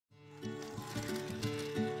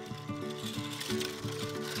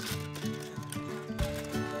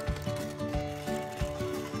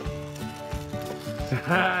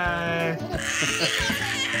Hi.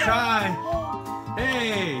 Kai.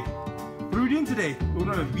 Hey. What are we doing today? We're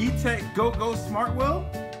doing a VTech Go-Go Smart Wheel?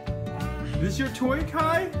 This your toy,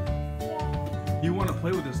 Kai? Yeah. You want to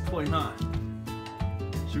play with this toy, huh?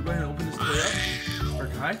 Should we go ahead and open this toy up for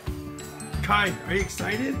Kai? Kai, are you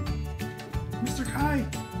excited? Mr. Kai,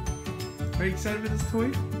 are you excited for this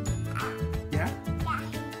toy? Yeah?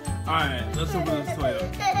 Yeah. Alright, let's open this toy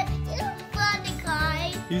up. He's funny,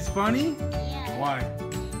 Kai. He's funny? Yeah. Why?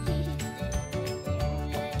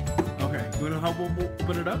 Okay, you want to help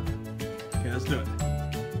open it up? Okay, let's do it.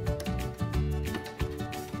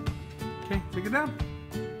 Okay, take it down.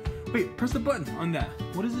 Wait, press the button on that.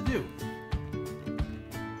 What does it do?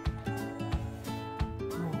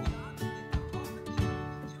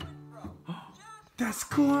 That's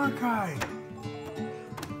cool, huh, Kai?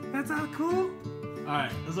 That's not cool?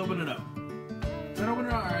 Alright, let's open it up. Let's open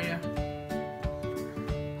it up, Aria.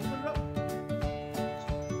 Open it up.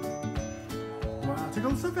 Wow, take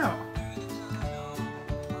all the stuff out.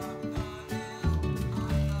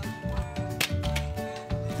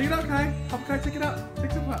 Take it out, Kai. Help Kai take it out.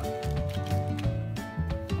 Take stuff out.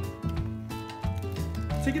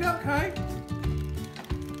 Take it out, Kai.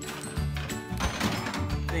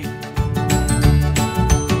 Thank you.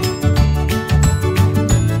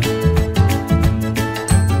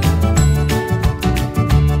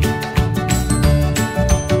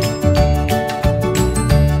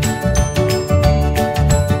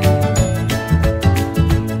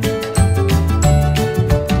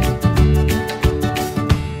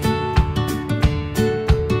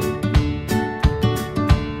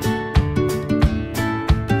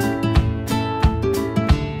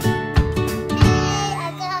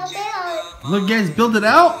 Look, guys, build it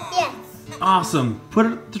out? Yes. Awesome.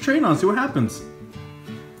 Put the train on, see what happens.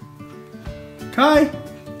 Kai,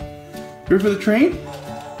 ready for the train?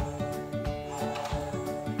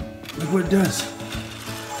 Look what it does.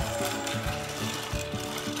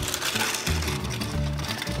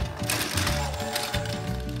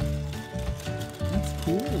 That's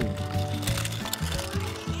cool.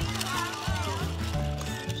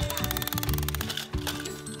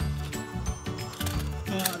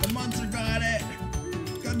 The monster got it!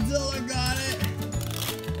 Godzilla got it!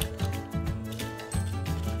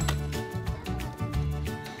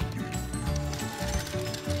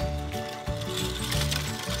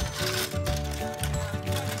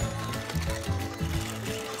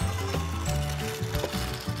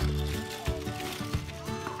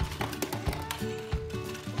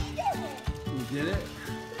 You did it?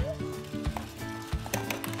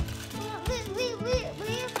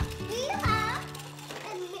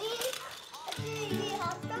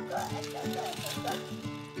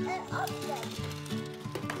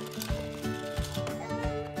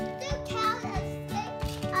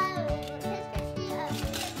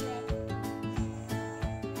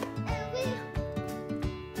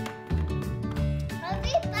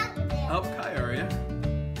 Help Kai.